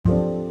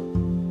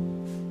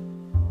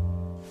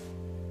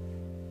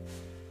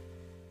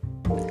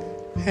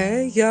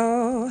Hey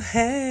y'all,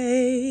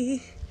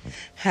 hey,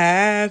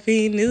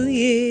 happy new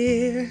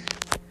year,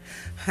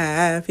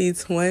 happy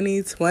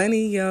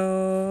 2020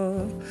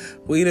 y'all.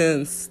 We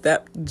done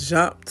stepped,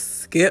 jumped,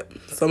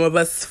 skipped, some of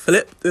us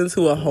flipped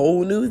into a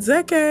whole new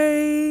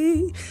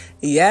decade.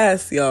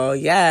 Yes y'all,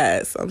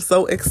 yes, I'm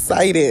so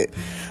excited.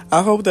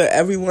 I hope that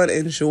everyone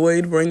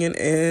enjoyed bringing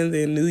in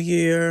the new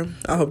year.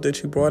 I hope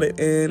that you brought it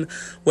in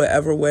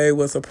whatever way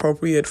was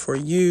appropriate for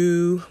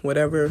you,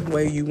 whatever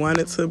way you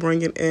wanted to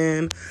bring it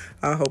in.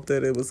 I hope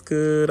that it was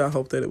good. I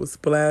hope that it was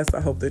blessed.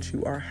 I hope that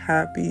you are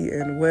happy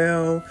and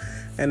well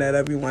and that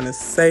everyone is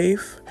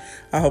safe.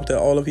 I hope that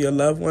all of your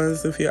loved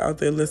ones, if you're out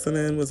there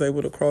listening, was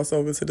able to cross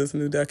over to this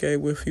new decade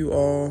with you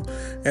all.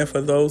 And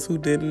for those who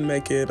didn't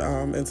make it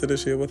into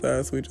this year with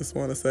us, we just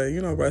want to say,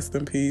 rest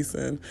in peace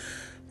and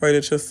pray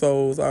that your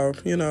souls are,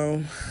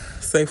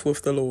 safe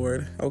with the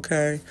Lord,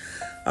 okay?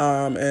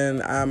 And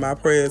my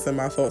prayers and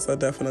my thoughts are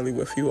definitely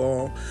with you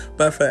all.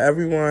 But for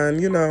everyone,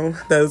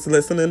 that's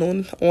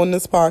listening on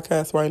this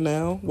podcast right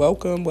now,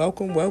 welcome.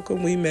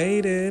 We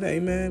made it.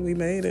 Amen. We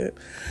made it.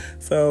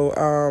 So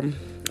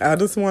I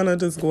just want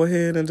to go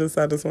ahead and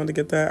I just want to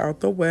get that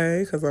out the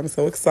way because I'm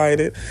so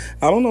excited.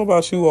 I don't know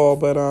about you all,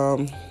 but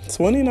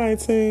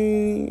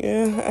 2019,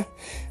 yeah,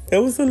 it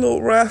was a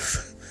little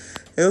rough.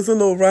 It was a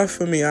little rough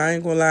for me, I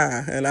ain't gonna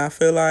lie. And I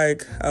feel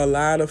like a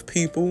lot of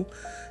people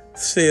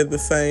shared the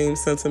same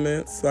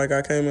sentiments. Like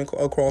I came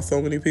across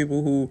so many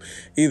people who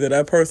either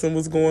that person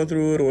was going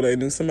through it or they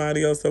knew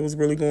somebody else that was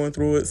really going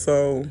through it.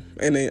 So,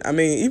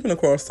 even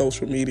across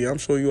social media, I'm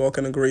sure you all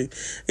can agree,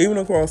 even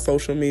across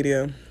social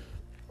media,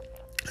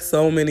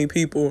 so many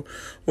people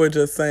were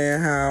just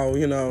saying how,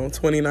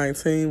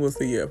 2019 was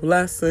the year of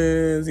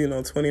lessons,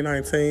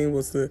 2019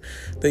 was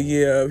the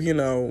year of,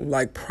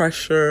 like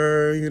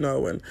pressure,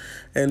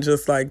 and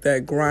just like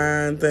that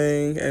grind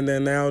thing. And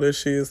then now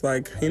this year is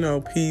like,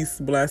 peace,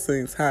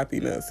 blessings,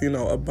 happiness,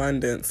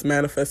 abundance,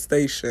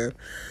 manifestation,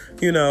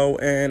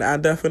 and I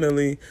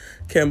definitely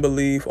can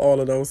believe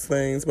all of those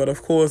things. But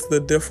of course, the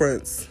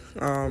difference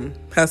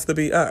has to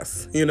be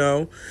us,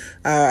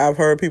 I've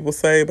heard people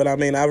say, but I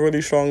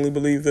really strongly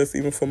believe this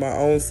even for my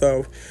own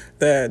self,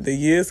 that the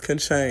years can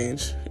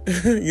change,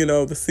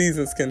 the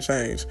seasons can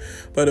change.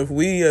 But if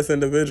we as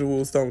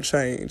individuals don't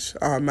change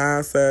our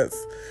mindsets,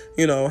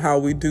 how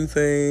we do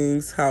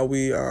things, how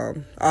we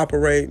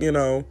operate,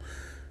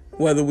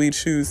 whether we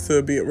choose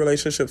to be in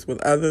relationships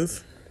with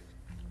others.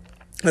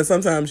 And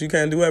sometimes you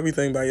can't do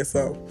everything by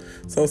yourself.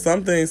 So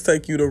some things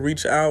take you to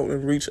reach out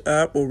and reach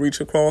up or reach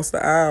across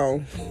the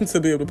aisle to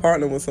be able to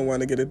partner with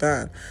someone to get it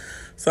done.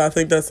 So I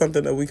think that's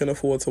something that we can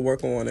afford to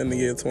work on in the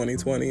year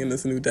 2020, in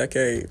this new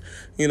decade.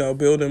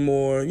 Building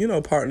more,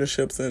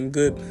 partnerships and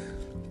good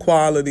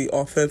quality,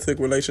 authentic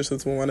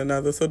relationships with one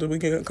another so that we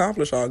can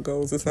accomplish our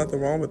goals. There's nothing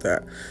wrong with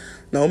that.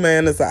 No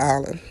man is an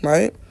island,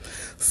 right?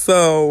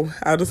 So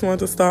I just wanted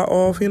to start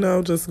off,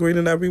 just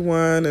greeting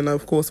everyone and,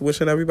 of course,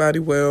 wishing everybody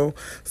well.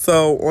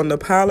 So on the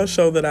pilot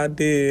show that I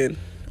did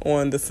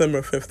on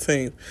December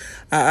 15th,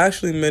 I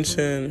actually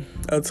mentioned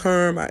a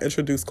term I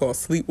introduced called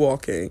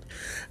sleepwalking.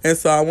 And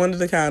so I wanted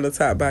to kind of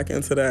tap back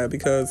into that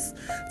because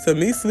to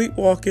me,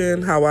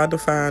 sleepwalking, how I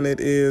define it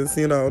is,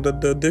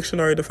 the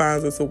dictionary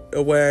defines it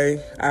a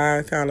way.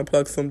 I kind of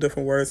plug some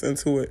different words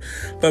into it.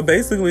 But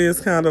basically,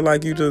 it's kind of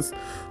like you just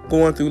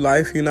going through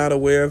life. You're not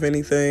aware of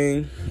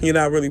anything. You're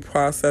not really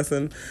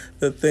processing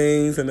the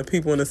things and the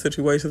people and the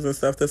situations and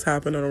stuff that's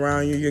happening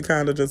around you. You're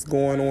kind of just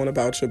going on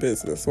about your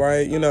business,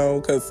 right?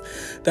 Because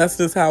that's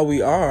just how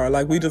we are.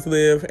 Like, we just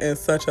live in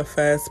such a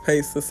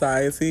fast-paced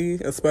society,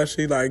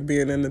 especially like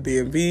being in the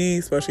DMV,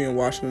 especially in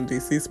Washington,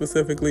 D.C.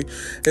 specifically.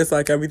 It's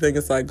like everything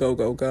is like go,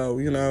 go,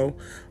 go,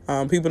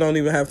 People don't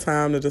even have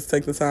time to just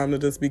take the time to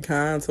just be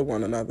kind to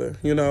one another,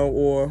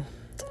 or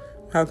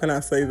how can I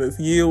say this?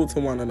 Yield to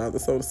one another,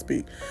 so to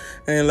speak,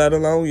 and let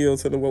alone yield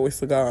to the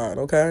voice of God,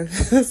 okay?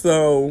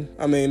 So,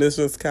 it's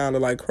just kind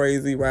of like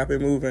crazy,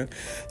 rapid moving.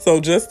 So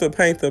just to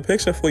paint the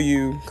picture for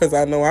you, because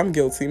I know I'm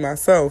guilty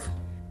myself,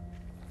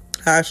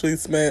 I actually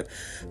spent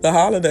the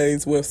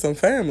holidays with some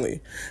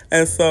family.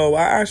 And so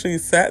I actually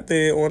sat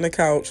there on the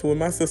couch with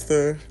my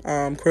sister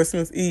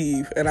Christmas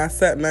Eve, and I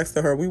sat next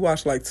to her. We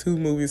watched like 2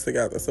 movies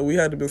together. So we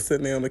had to be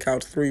sitting there on the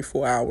couch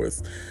 3-4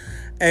 hours.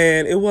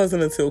 And it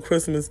wasn't until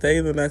Christmas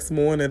Day the next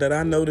morning that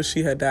I noticed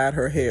she had dyed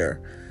her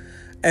hair.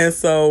 And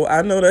so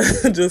I know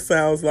that just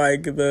sounds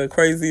like the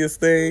craziest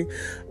thing,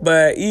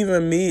 but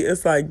even me,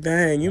 it's like,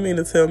 dang, you mean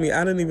to tell me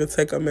I didn't even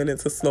take a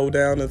minute to slow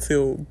down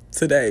until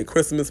today,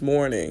 Christmas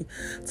morning,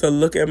 to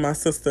look at my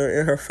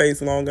sister in her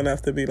face long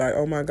enough to be like,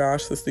 oh my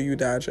gosh, sister, you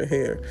dyed your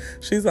hair.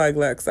 She's like,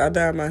 Lex, I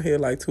dyed my hair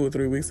like 2 or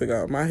 3 weeks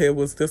ago. My hair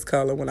was this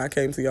color when I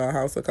came to y'all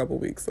house a couple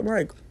weeks. I'm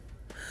like,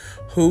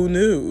 who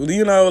knew?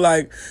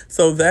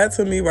 So that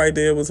to me right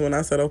there was when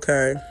I said,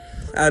 okay,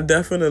 I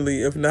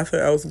definitely, if nothing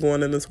else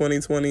going into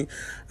 2020,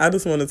 I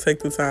just want to take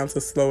the time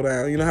to slow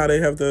down. You know how they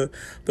have the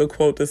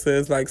quote that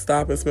says, like,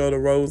 stop and smell the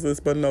roses?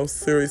 But no,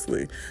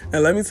 seriously.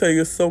 And let me tell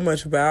you, there's so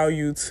much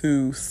value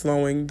to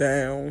slowing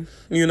down,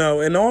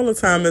 and all the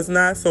time it's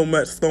not so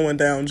much slowing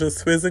down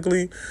just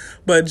physically,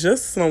 but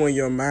just slowing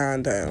your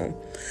mind down,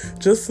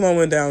 just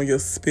slowing down your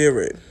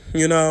spirit,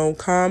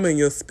 calming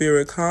your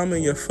spirit,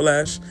 calming your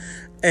flesh,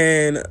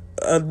 and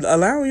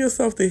allowing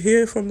yourself to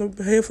hear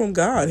from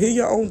God, hear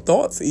your own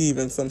thoughts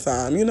even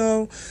sometime,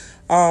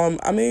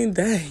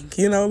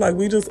 dang, like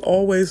we just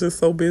always just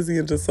so busy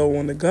and just so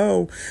on the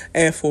go.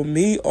 And for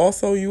me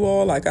also, you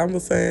all, like I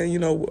was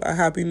saying, a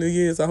happy New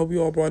Year's. I hope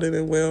you all brought it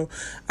in well.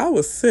 I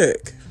was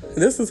sick.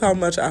 This is how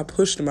much I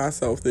pushed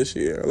myself this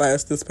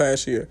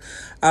past year.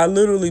 I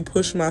literally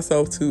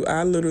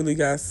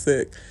got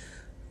sick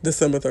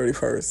December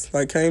 31st.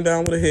 Like, came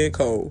down with a head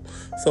cold.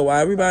 So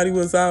while everybody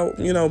was out,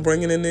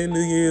 bringing in their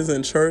New Year's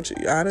in church,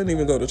 I didn't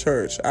even go to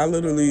church. I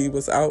literally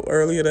was out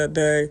earlier that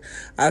day.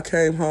 I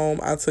came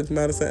home, I took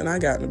medicine, and I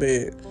got in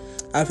bed.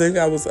 I think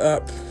I was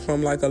up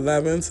from like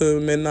 11 to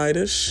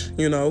midnight-ish,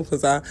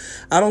 because I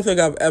don't think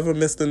I've ever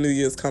missed a New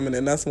Year's coming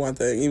in. That's one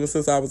thing. Even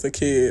since I was a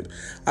kid,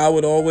 I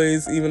would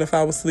always, even if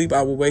I was asleep,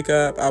 I would wake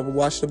up, I would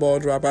watch the ball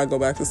drop, I'd go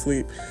back to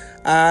sleep.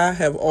 I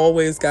have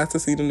always got to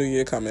see the New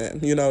Year come in.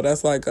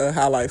 That's like a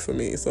highlight for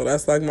me. So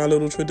that's like my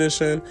little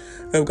tradition.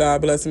 If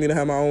God blesses me to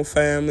have my own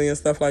family and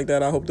stuff like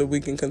that, I hope that we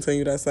can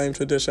continue that same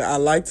tradition. I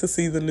like to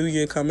see the New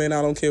Year come in.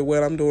 I don't care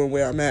what I'm doing,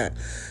 where I'm at,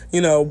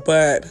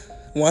 but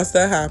once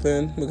that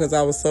happened, because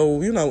I was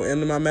so,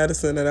 into my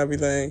medicine and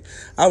everything,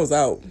 I was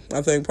out.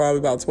 I think probably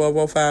about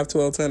 12:05,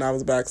 12:10, I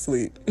was back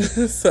asleep.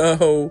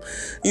 So,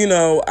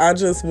 I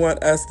just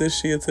want us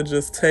this year to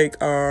just take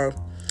our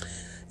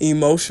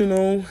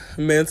emotional,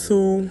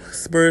 mental,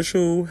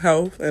 spiritual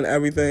health and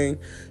everything,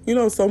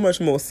 so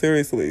much more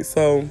seriously.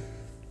 So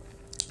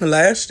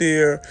last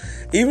year,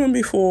 even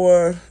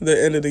before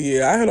the end of the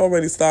year, I had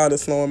already started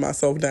slowing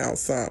myself down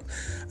some.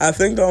 I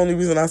think the only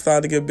reason I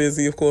started to get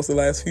busy, of course, the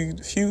last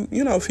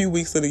few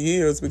weeks of the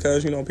year is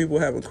because, people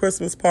having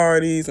Christmas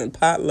parties and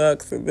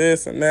potlucks and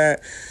this and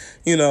that.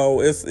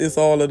 It's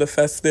all of the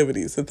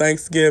festivities, the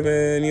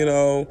Thanksgiving,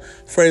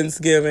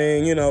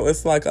 Friendsgiving,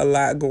 it's like a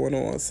lot going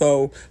on.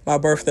 So my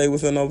birthday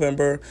was in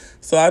November.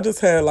 So I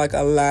just had like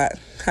a lot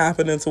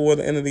happening toward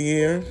the end of the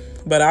year.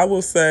 But I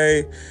will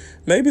say,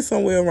 maybe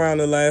somewhere around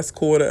the last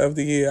quarter of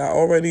the year, I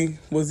already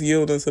was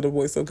yielding to the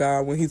voice of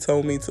God when he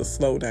told me to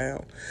slow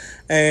down.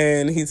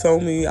 And he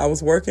told me I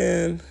was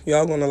working,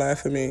 y'all gonna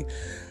laugh at me.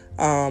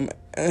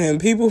 And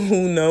people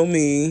who know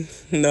me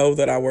know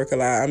that I work a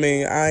lot. I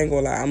mean, I ain't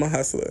gonna lie, I'm a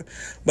hustler.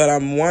 But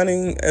I'm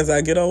wanting, as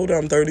I get older,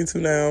 I'm 32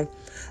 now,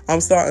 I'm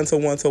starting to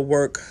want to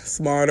work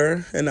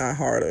smarter and not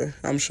harder.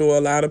 I'm sure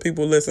a lot of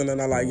people listening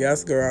are like,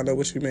 yes, girl, I know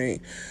what you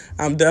mean.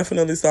 I'm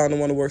definitely starting to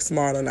want to work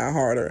smarter, not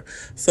harder.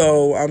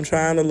 So I'm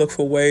trying to look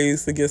for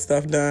ways to get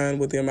stuff done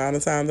with the amount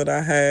of time that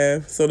I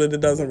have so that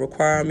it doesn't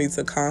require me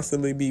to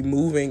constantly be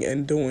moving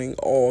and doing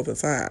all the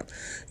time.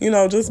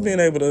 Just being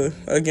able to,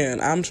 again,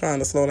 I'm trying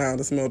to slow down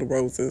to smell the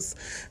roses.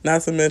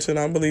 Not to mention,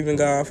 I'm believing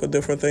God for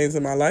different things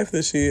in my life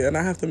this year, and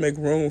I have to make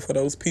room for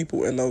those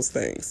people and those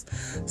things.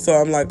 So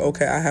I'm like,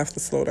 okay, I have to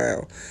slow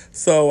down.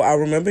 So I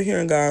remember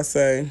hearing God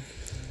say,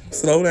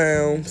 slow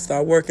down,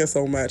 stop working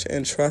so much,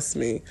 and trust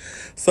me.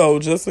 So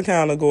just to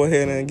kind of go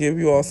ahead and give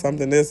you all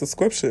something, there's a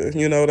scripture,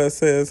 that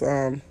says,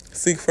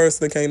 seek first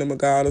the kingdom of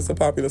God. It's a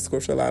popular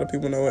scripture. A lot of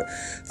people know it.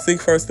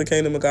 Seek first the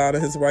kingdom of God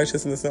and his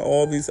righteousness, and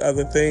all these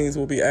other things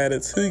will be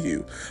added to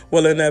you.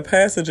 Well, in that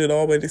passage, it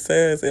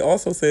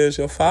also says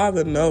your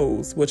Father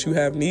knows what you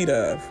have need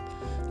of,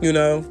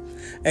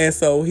 and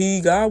so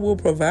God will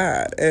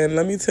provide. And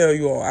let me tell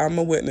you all, I'm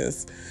a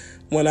witness.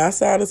 When I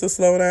started to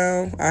slow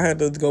down, I had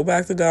to go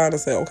back to God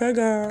and say, okay,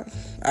 God,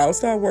 I'll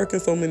stop working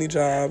so many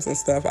jobs and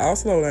stuff. I'll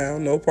slow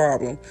down, no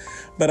problem.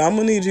 But I'm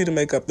going to need you to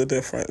make up the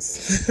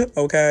difference,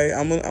 okay?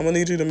 I'm gonna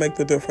need you to make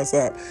the difference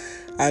up.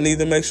 I need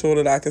to make sure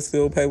that I can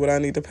still pay what I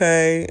need to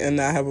pay and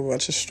not have a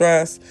bunch of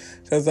stress,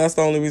 because that's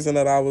the only reason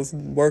that I was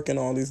working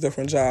all these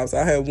different jobs.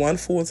 I had 1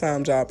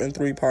 full-time job and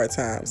 3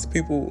 part-times.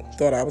 People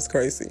thought I was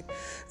crazy.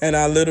 And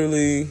I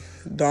literally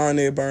darn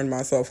near burned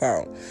myself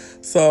out.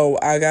 So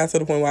I got to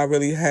the point where I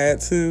really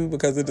had to,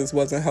 because it just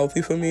wasn't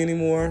healthy for me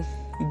anymore.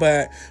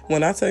 But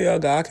when I tell y'all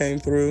God came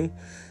through,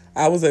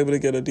 I was able to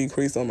get a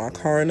decrease on my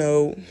car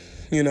note.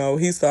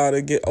 He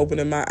started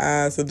opening my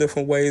eyes to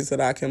different ways that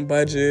I can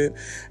budget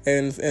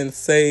and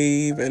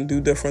save and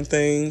do different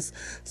things.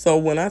 So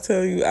when I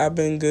tell you I've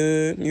been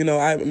good,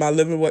 my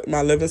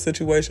living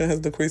situation has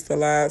decreased a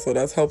lot, so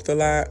that's helped a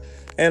lot.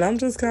 And I'm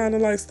just kind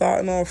of like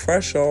starting off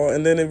fresh, y'all.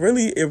 And then it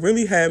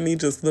really had me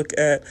just look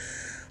at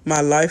my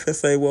life and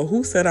say, well,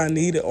 who said I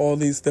needed all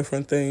these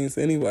different things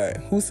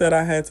anyway? Who said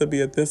I had to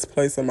be at this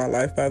place in my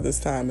life by this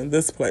time in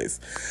this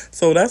place?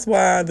 So that's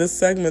why this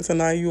segment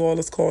tonight, you all,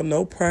 is called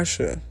No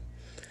Pressure.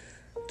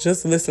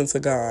 Just listen to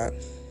God.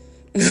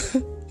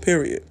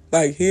 Period.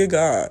 Like, hear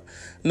God.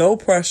 No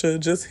pressure.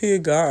 Just hear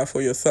God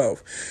for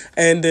yourself.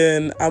 And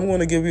then I'm going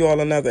to give you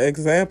all another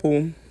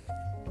example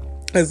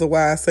is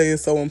why I say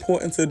it's so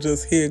important to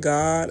just hear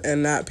God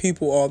and not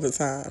people all the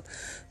time.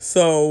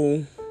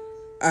 So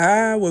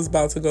I was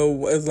about to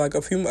go, it's like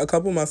a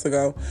couple months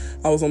ago,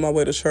 I was on my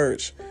way to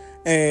church,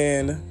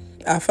 and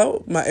I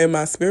felt in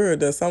my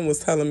spirit that something was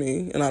telling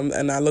me,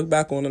 and I look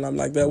back on it, and I'm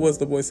like, that was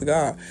the voice of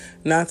God,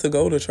 not to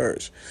go to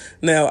church.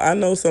 Now, I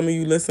know some of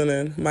you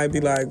listening might be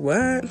like,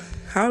 what?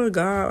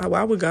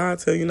 Why would God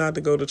tell you not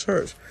to go to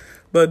church?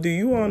 But do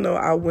you all know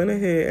I went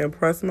ahead and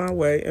pressed my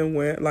way and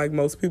went like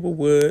most people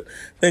would,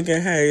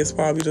 thinking, hey, it's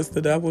probably just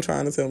the devil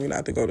trying to tell me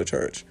not to go to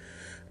church.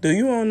 Do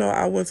you all know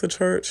I went to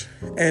church,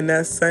 and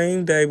that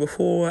same day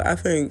before, I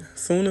think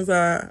soon as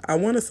I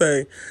want to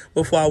say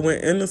before I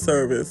went in the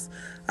service,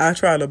 I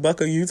tried to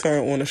buck a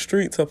U-turn on the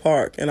street to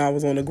park, and I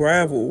was on the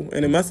gravel,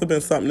 and it must have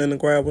been something in the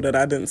gravel that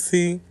I didn't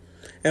see,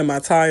 and my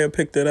tire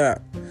picked it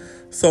up.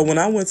 So when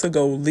I went to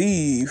go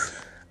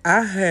leave,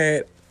 I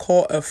had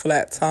caught a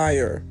flat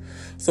tire.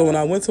 So when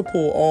I went to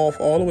pull off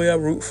all the way up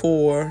Route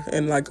 4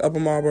 in like Upper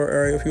Marlboro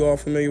area, if you all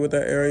familiar with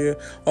that area,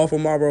 off of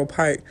Marlboro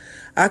Pike,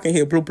 I can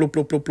hear bloop, bloop,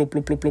 bloop, bloop, bloop,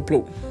 bloop, bloop, bloop,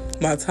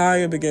 bloop. My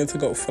tire began to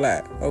go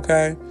flat,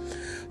 okay?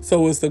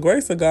 So it's the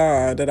grace of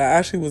God that I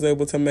actually was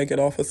able to make it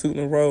off of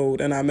Sutton Road,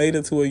 and I made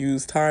it to a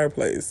used tire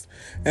place.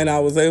 And I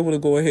was able to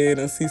go ahead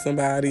and see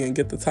somebody and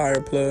get the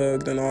tire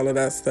plugged and all of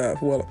that stuff.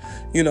 Well,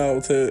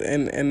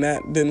 and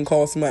that didn't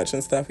cost much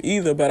and stuff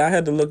either, but I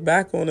had to look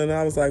back on it, and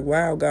I was like,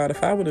 wow, God,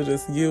 if I would have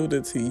just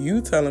yielded to you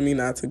telling me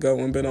not to go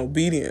and been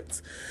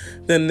obedient,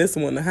 then this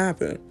wouldn't have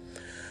happened.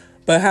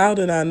 But how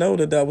did I know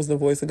that was the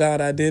voice of God?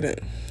 I didn't.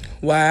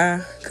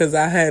 Why? Because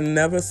I had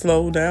never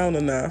slowed down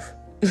enough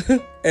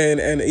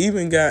and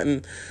even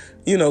gotten,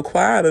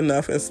 quiet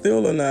enough and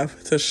still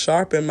enough to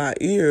sharpen my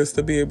ears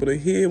to be able to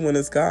hear when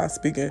it's God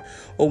speaking,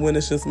 or when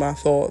it's just my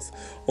thoughts,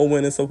 or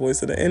when it's a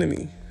voice of the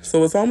enemy.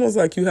 So it's almost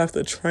like you have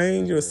to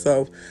train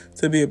yourself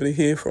to be able to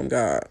hear from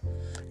God.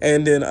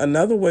 And then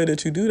another way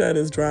that you do that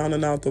is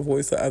drowning out the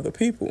voice of other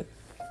people.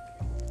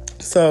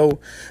 So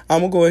I'm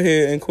going to go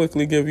ahead and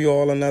quickly give you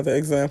all another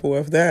example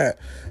of that.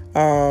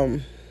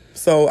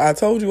 So I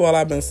told you all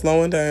I've been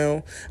slowing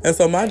down. And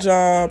so my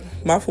job,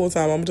 my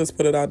full-time, I'm going to just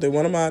put it out there.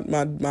 One of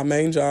my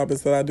main job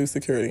is that I do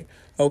security.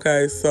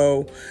 Okay,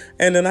 so,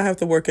 and then I have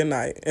to work at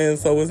night. And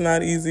so it's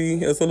not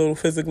easy. It's a little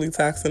physically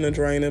taxing and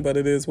draining, but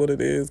it is what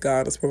it is.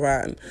 God is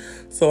providing.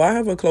 So I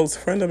have a close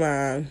friend of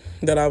mine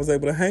that I was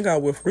able to hang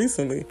out with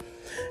recently.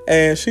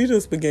 And she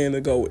just began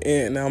to go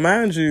in. Now,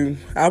 mind you,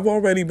 I've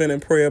already been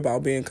in prayer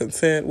about being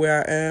content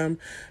where I am.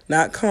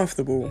 Not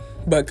comfortable,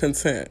 but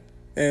content.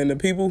 And the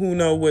people who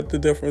know what the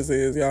difference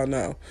is, y'all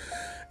know.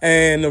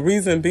 And the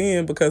reason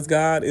being because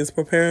God is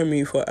preparing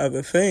me for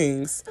other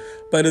things,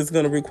 but it's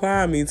going to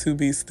require me to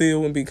be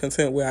still and be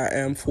content where I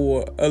am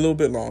for a little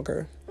bit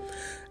longer.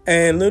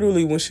 And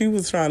literally when she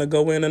was trying to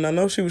go in, and I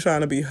know she was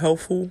trying to be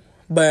helpful,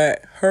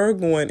 but her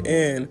going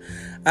in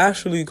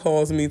actually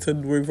caused me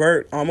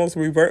to almost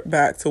revert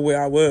back to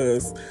where I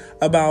was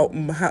about,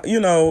 how,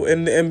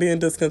 and being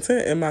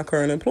discontent in my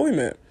current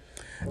employment.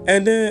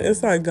 And then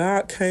it's like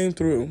God came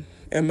through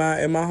in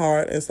my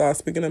heart and started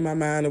speaking in my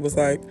mind. It was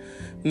like,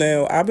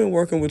 now I've been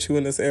working with you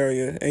in this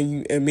area,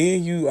 and me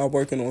and you are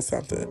working on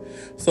something.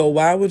 So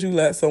why would you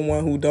let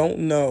someone who don't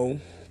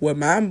know what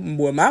my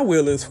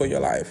will is for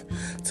your life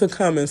to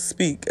come and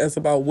speak as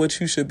about what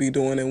you should be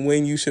doing and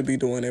when you should be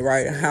doing it,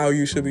 right? How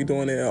you should be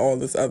doing it and all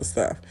this other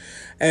stuff.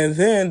 And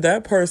then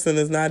that person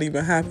is not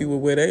even happy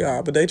with where they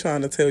are, but they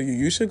trying to tell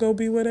you should go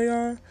be where they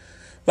are.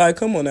 Like,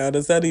 come on now,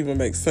 does that even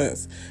make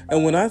sense?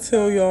 And when I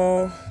tell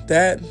y'all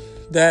that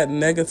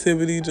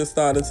negativity just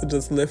started to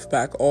just lift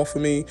back off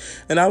of me,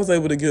 and I was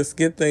able to just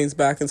get things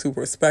back into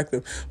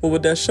perspective. But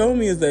what that showed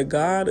me is that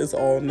God is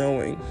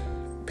all-knowing.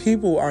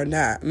 People are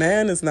not.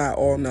 Man is not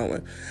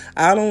all-knowing.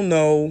 I don't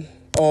know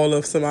all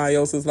of somebody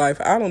else's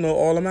life. I don't know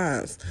all of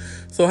mine.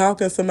 So how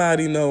can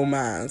somebody know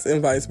mine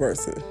and vice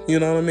versa? You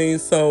know what I mean?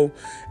 So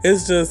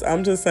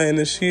I'm just saying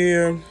this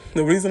year,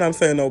 the reason I'm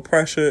saying no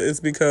pressure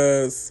is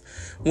because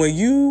when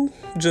you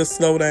just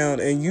slow down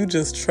and you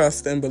just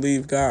trust and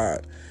believe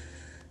God,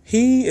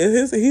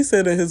 He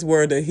said in his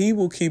word that he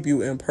will keep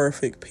you in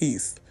perfect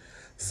peace.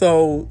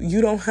 So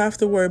you don't have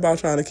to worry about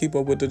trying to keep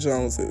up with the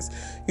Joneses.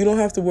 You don't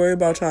have to worry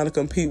about trying to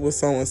compete with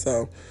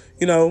so-and-so.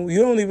 You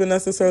don't even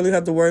necessarily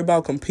have to worry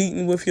about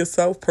competing with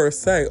yourself per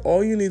se.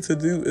 All you need to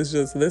do is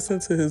just listen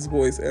to his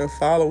voice and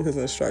follow his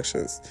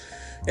instructions.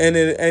 And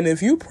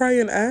if you pray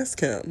and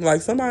ask him,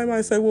 like somebody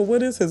might say, well,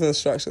 what is his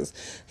instructions?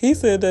 He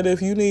said that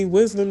if you need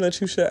wisdom,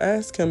 that you should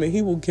ask him and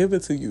he will give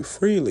it to you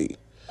freely.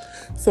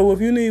 So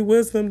if you need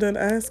wisdom, then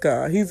ask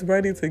God. He's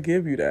ready to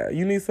give you that.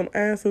 You need some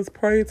answers,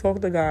 pray, talk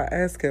to God,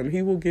 ask him.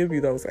 He will give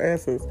you those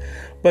answers.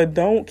 But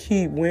don't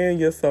keep wearing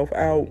yourself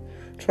out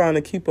trying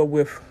to keep up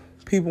with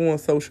people on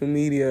social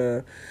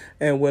media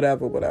and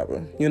whatever.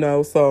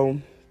 So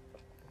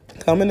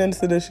coming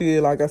into this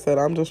year, like I said,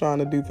 I'm just trying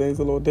to do things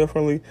a little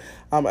differently.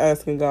 I'm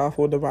asking God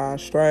for divine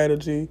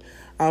strategy.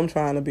 I'm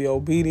trying to be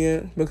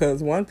obedient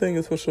because one thing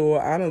is for sure,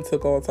 I done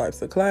took all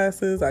types of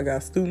classes. I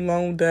got student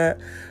loan debt.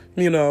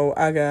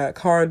 I got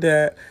car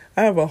debt.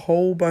 I have a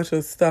whole bunch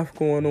of stuff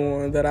going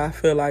on that I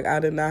feel like I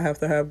did not have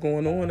to have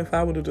going on if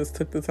I would have just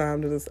took the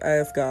time to just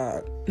ask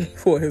God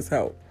for his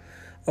help.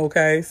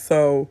 Okay,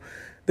 so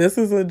this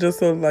is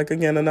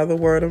again, another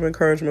word of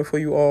encouragement for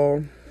you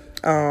all.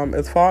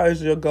 As far as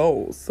your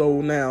goals.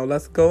 So now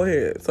let's go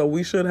ahead. So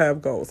we should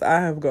have goals. I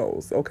have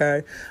goals.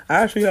 Okay. I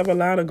actually have a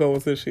lot of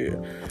goals this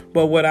year,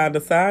 but what I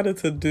decided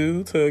to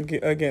do to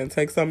again,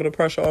 take some of the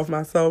pressure off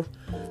myself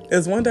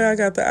is one day I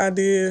got the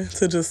idea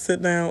to just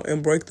sit down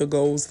and break the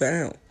goals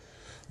down.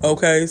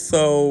 Okay,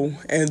 so,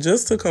 and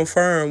just to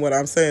confirm what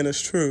I'm saying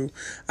is true,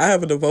 I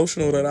have a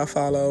devotional that I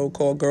follow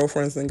called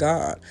Girlfriends in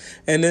God.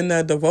 And in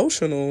that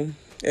devotional,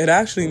 it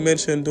actually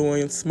mentioned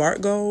doing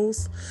SMART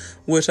goals,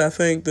 which I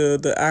think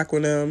the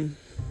acronym,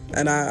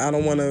 and I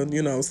don't want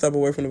to, step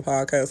away from the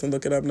podcast and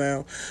look it up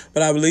now,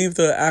 but I believe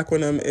the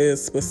acronym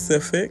is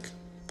specific,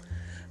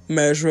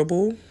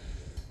 measurable,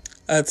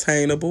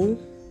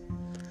 attainable.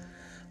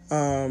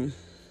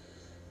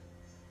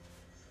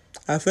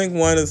 I think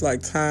one is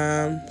like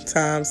time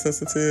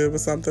sensitive or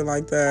something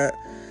like that.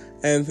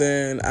 And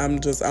then I'm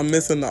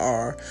missing the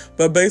R.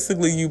 But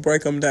basically you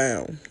break them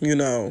down,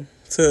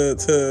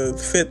 to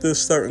fit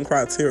this certain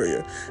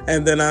criteria.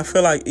 And then I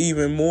feel like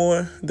even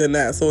more than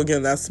that. So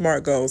again, that's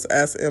SMART goals,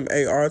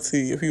 SMART,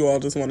 if you all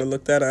just want to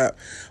look that up.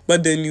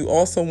 But then you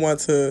also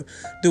want to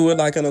do it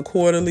like on a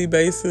quarterly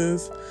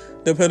basis.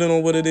 Depending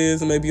on what it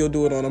is, maybe you'll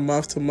do it on a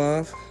month to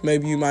month.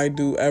 Maybe you might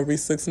do every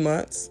 6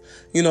 months,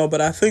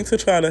 but I think to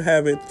try to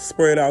have it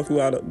spread out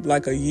throughout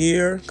like a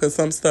year, because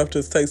some stuff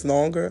just takes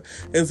longer,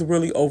 is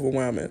really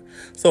overwhelming.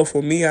 So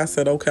for me, I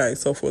said, okay,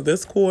 so for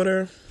this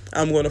quarter,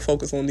 I'm going to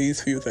focus on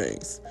these few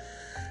things.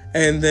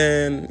 And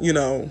then,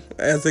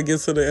 as it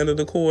gets to the end of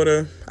the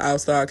quarter, I'll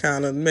start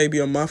kind of maybe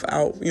a month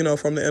out,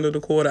 from the end of the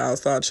quarter, I'll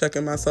start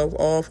checking myself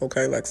off.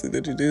 Okay, Lexi,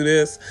 did you do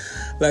this?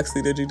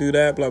 Lexi, did you do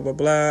that? Blah, blah,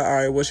 blah. All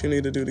right, what you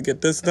need to do to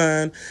get this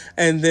done?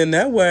 And then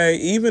that way,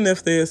 even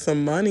if there's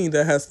some money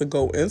that has to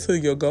go into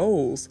your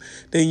goals,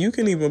 then you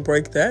can even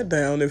break that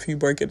down if you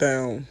break it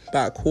down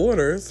by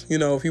quarters.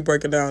 If you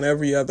break it down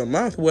every other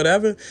month,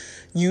 whatever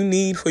you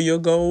need for your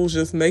goals,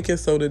 just make it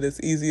so that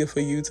it's easier for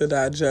you to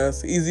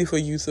digest, easy for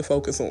you to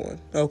focus on.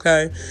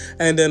 Okay.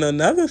 And then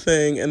another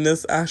thing, and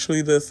this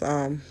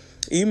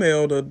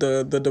email,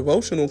 the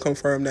devotional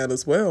confirmed that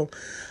as well.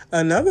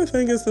 Another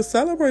thing is to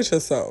celebrate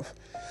yourself.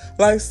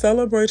 Like,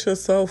 celebrate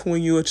yourself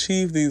when you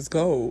achieve these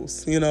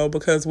goals,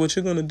 because what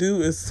you're going to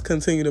do is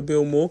continue to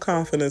build more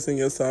confidence in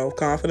yourself,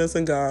 confidence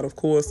in God, of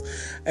course,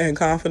 and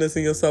confidence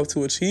in yourself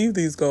to achieve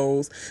these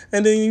goals.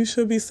 And then you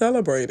should be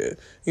celebrated,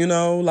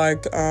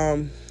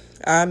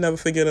 I never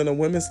forget in a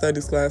women's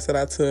studies class that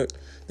I took,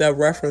 that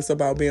reference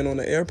about being on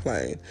the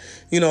airplane.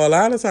 A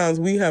lot of times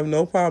we have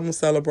no problem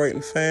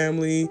celebrating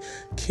family,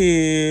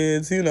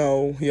 kids,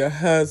 your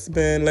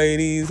husband,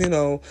 ladies,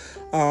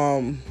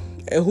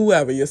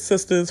 whoever, your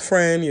sister's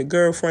friend, your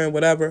girlfriend,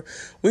 whatever.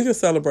 We can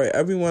celebrate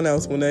everyone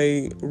else when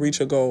they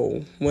reach a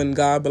goal, when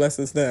God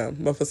blesses them.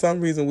 But for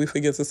some reason, we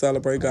forget to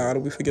celebrate God,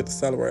 and we forget to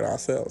celebrate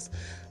ourselves.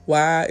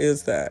 Why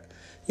is that?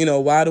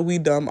 Why do we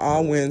dumb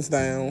our wins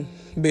down,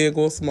 big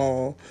or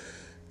small,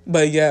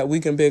 but yet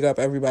we can big up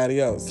everybody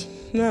else?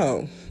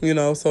 No,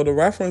 so the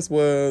reference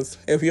was,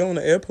 if you're on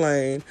an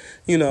airplane,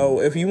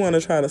 if you want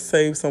to try to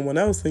save someone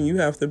else, then you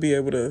have to be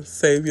able to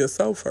save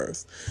yourself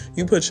first.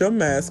 You put your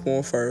mask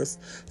on first,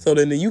 so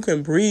then you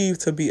can breathe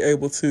to be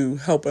able to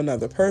help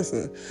another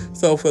person.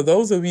 So for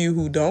those of you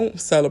who don't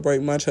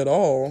celebrate much at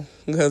all,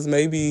 because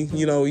maybe,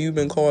 you've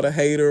been called a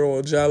hater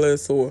or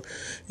jealous, or,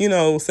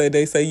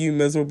 they say you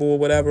miserable or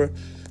whatever,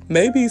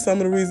 maybe some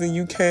of the reason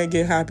you can't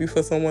get happy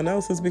for someone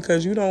else is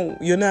because you're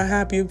not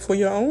happy for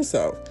your own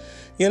self.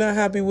 You're not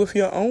happy with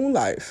your own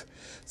life.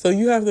 So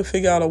you have to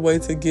figure out a way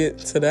to get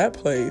to that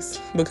place,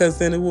 because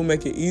then it will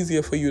make it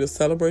easier for you to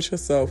celebrate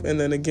yourself. And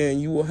then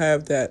again, you will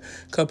have that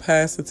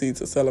capacity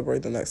to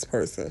celebrate the next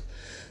person.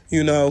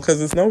 Because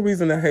there's no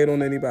reason to hate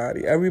on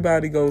anybody.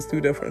 Everybody goes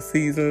through different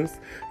seasons,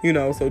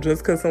 so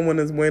just because someone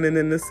is winning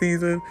in this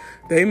season,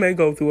 they may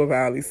go through a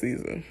valley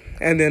season.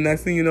 And then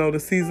next thing you know, the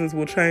seasons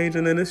will change,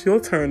 and then it's your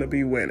turn to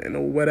be winning,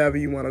 or whatever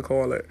you want to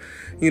call it.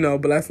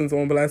 Blessings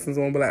on blessings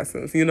on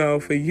blessings,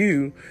 for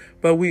you.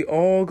 But we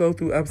all go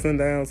through ups and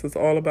downs. It's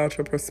all about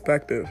your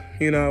perspective.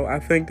 I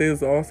think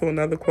there's also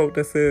another quote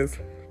that says,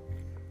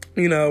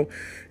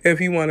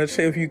 if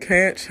you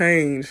can't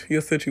change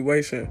your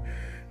situation,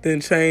 then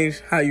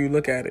change how you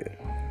look at it,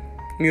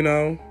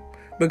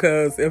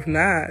 because if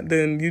not,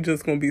 then you're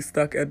just going to be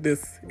stuck at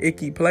this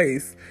icky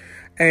place,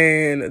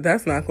 and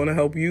that's not going to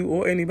help you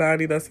or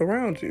anybody that's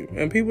around you.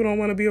 And people don't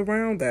want to be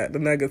around that, the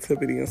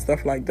negativity and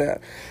stuff like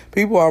that.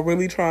 People are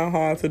really trying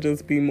hard to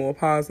just be more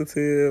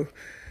positive,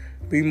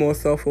 be more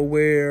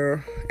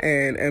self-aware,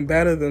 and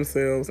better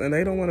themselves, and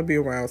they don't want to be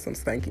around some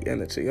stanky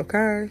energy,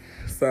 okay?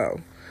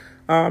 So,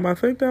 I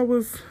think that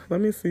was,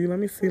 let me see.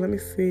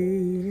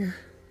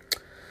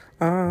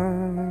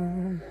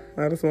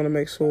 I just want to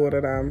make sure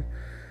that I'm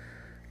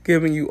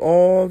giving you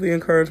all the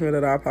encouragement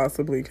that I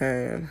possibly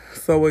can.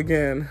 So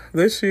again,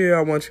 this year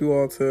I want you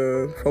all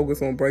to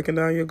focus on breaking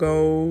down your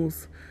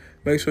goals.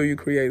 Make sure you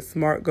create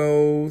SMART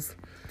goals.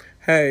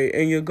 Hey,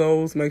 in your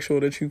goals, make sure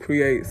that you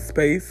create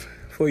space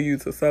for you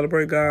to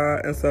celebrate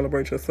God and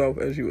celebrate yourself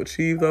as you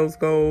achieve those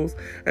goals,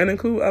 and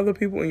include other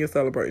people in your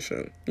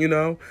celebration,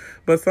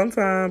 But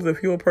sometimes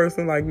if you're a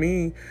person like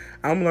me,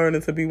 I'm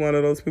learning to be one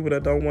of those people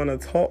that don't want to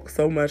talk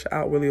so much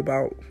outwardly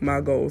about my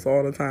goals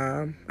all the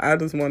time. I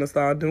just want to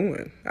start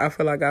doing. I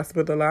feel like I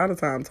spent a lot of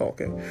time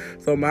talking.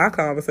 So my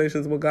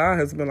conversations with God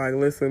has been like,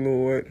 listen,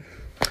 Lord,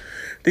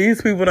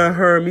 these people done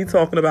heard me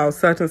talking about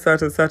such and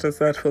such and such and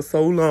such for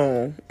so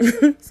long.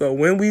 So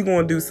when we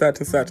gonna do such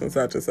and such and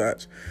such and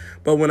such?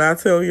 But when I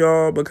tell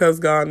y'all, because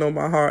God know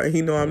my heart and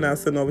he know I'm not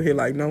sitting over here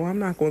like, no, I'm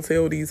not gonna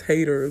tell these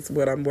haters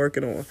what I'm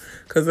working on,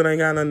 because it ain't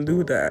got nothing to do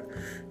with that.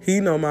 He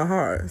know my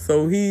heart.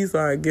 So he's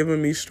like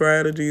giving me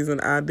strategies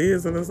and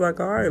ideas, and it's like,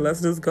 all right,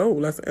 let's just go.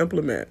 Let's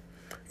implement.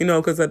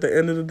 Because at the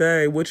end of the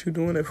day, what you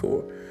doing it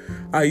for?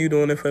 Are you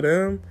doing it for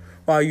them,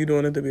 or are you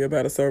doing it to be a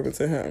better servant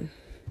to him?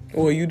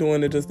 Or are you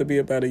doing it just to be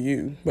a better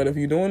you? But if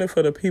you're doing it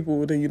for the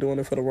people, then you're doing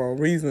it for the wrong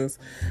reasons.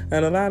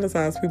 And a lot of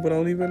times people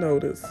don't even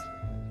notice,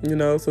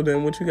 So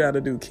then what you got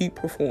to do, keep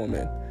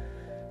performing.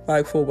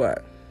 Like for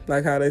what?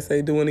 Like how they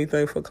say, do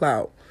anything for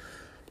clout.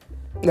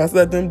 Let's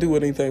let them do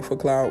anything for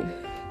clout.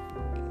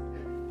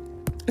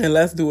 And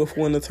let's do it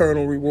for an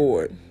eternal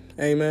reward.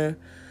 Amen.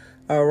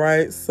 All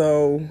right.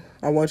 So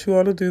I want you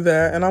all to do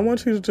that. And I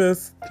want you to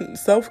just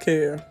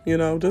self-care,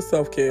 just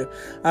self-care.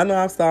 I know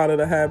I've started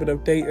a habit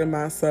of dating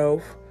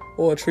myself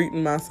or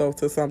treating myself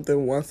to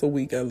something once a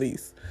week at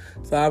least.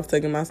 So I've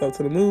taken myself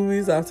to the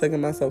movies. I've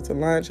taken myself to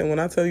lunch. And when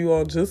I tell you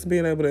all, just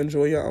being able to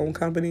enjoy your own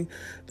company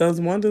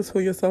does wonders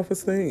for your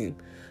self-esteem.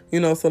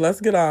 So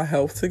let's get our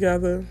health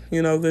together,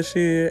 this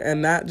year,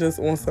 and not just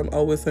on some,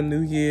 it's a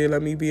new year,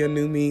 let me be a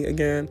new me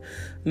again.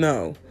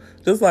 No,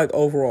 just like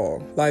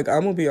overall. Like,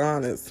 I'm going to be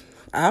honest.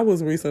 I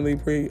was recently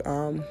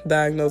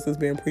diagnosed as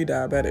being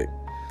pre-diabetic.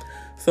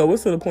 So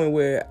it's to the point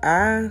where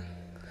I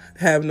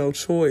have no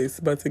choice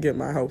but to get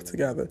my health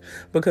together,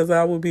 because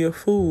I would be a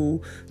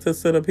fool to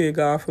sit up here,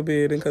 God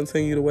forbid, and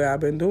continue the way I've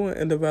been doing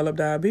and develop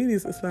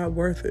diabetes. It's not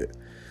worth it.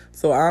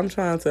 So I'm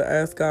trying to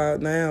ask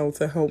God now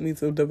to help me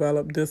to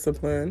develop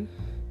discipline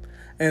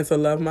and to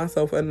love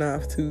myself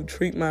enough to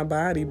treat my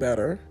body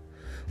better,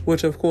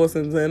 which of course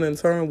then in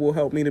turn will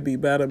help me to be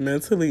better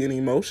mentally and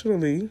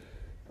emotionally.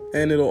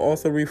 And it'll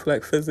also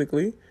reflect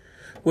physically,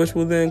 which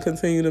will then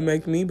continue to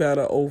make me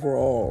better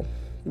overall,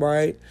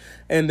 right?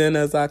 And then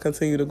as I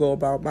continue to go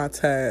about my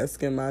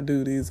tasks and my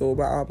duties or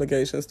my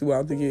obligations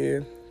throughout the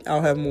year,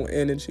 I'll have more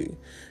energy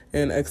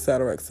and et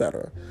cetera, et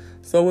cetera.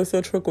 So it's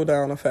a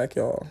trickle-down effect,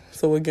 y'all.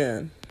 So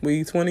again,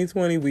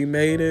 2020, we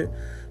made it.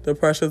 The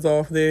pressure's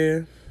off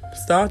there.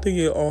 Start the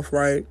year off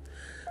right.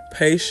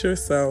 Pace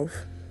yourself,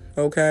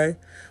 okay?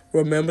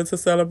 Remember to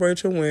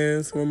celebrate your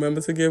wins. Remember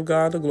to give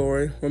God the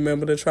glory.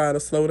 Remember to try to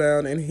slow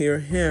down and hear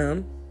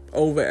him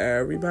over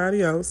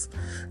everybody else.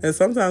 And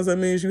sometimes that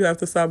means you have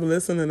to stop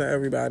listening to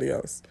everybody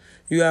else.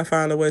 You got to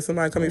find a way.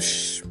 Somebody come in,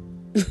 shh,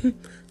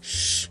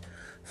 shh.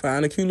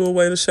 Find a cute little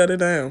way to shut it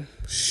down.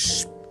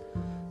 Shh.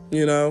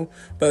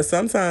 But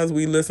sometimes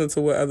we listen to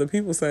what other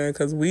people saying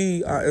because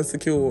we are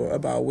insecure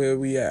about where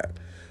we at.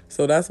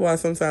 So that's why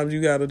sometimes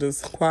you got to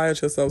just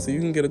quiet yourself so you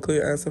can get a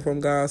clear answer from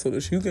God so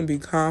that you can be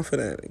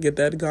confident, get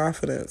that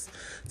confidence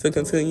to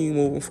continue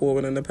moving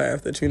forward in the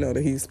path that you know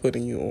that he's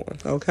putting you on,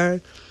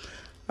 okay?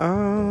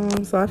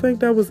 So I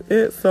think that was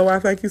it. So I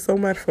thank you so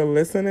much for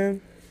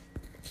listening.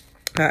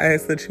 I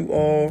ask that you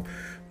all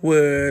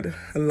would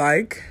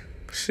like,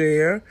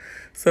 share,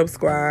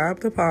 subscribe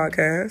to the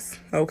podcast,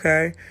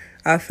 okay?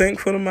 I think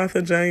for the month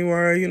of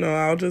January,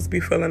 I'll just be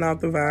filling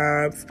out the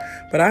vibes.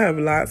 But I have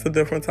lots of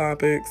different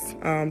topics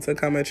to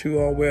come at you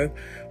all with.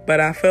 But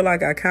I feel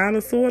like I kind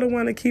of sort of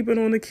want to keep it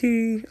on the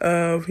key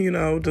of,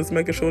 just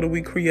making sure that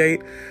we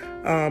create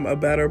a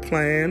better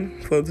plan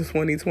for the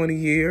 2020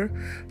 year.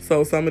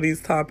 So some of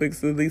these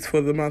topics, at least for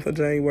the month of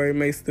January,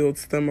 may still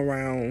stem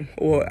around,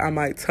 or I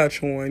might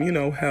touch on,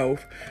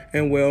 health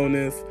and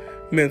wellness,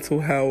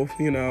 mental health,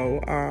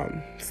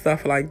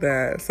 stuff like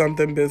that,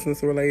 something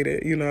business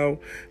related,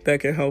 that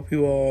can help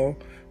you all.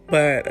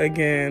 But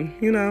again,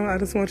 I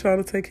just want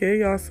y'all to take care of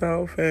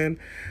yourself, and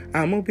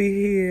I'm going to be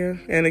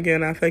here. And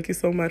again, I thank you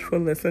so much for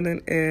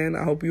listening in.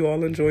 I hope you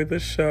all enjoy the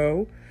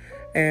show,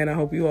 and I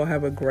hope you all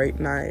have a great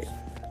night.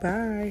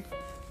 Bye.